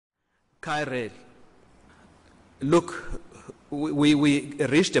Kyrell. Look, we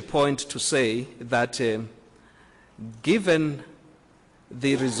reached a point to say that given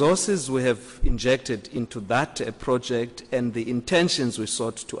the resources we have injected into that project and the intentions we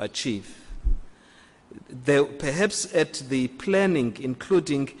sought to achieve, perhaps at the planning,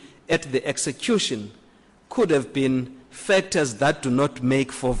 including at the execution, could have been factors that do not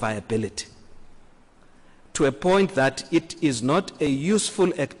make for viability, to a point that it is not a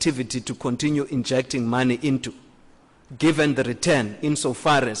useful activity to continue injecting money into, given the return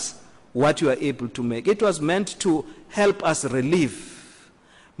insofar as what you are able to make. It was meant to help us relieve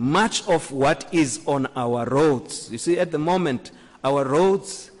much of what is on our roads. You see, at the moment, our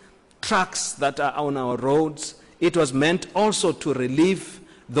roads, trucks that are on our roads, it was meant also to relieve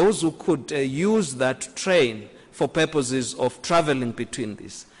those who could use that train for purposes of traveling between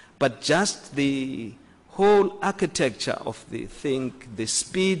these. But just the whole architecture of the thing, the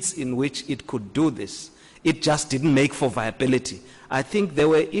speeds in which it could do this, it just didn't make for viability. I think there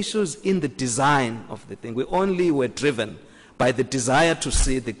were issues in the design of the thing. We only were driven by the desire to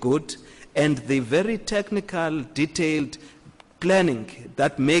see the good, and the very technical, detailed planning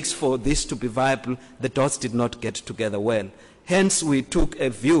that makes for this to be viable, the dots did not get together well. Hence, we took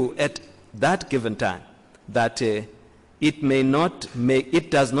a view at that given time that it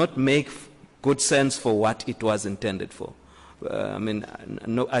does not make good sense for what it was intended for.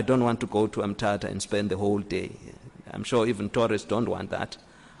 No, I don't want to go to Mthatha and spend the whole day. I'm sure even tourists don't want that.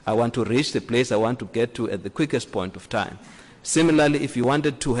 I want to reach the place I want to get to at the quickest point of time. Similarly, if you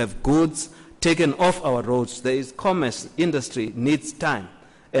wanted to have goods taken off our roads, there is commerce, industry needs time.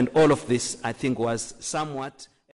 And all of this, I think, was somewhat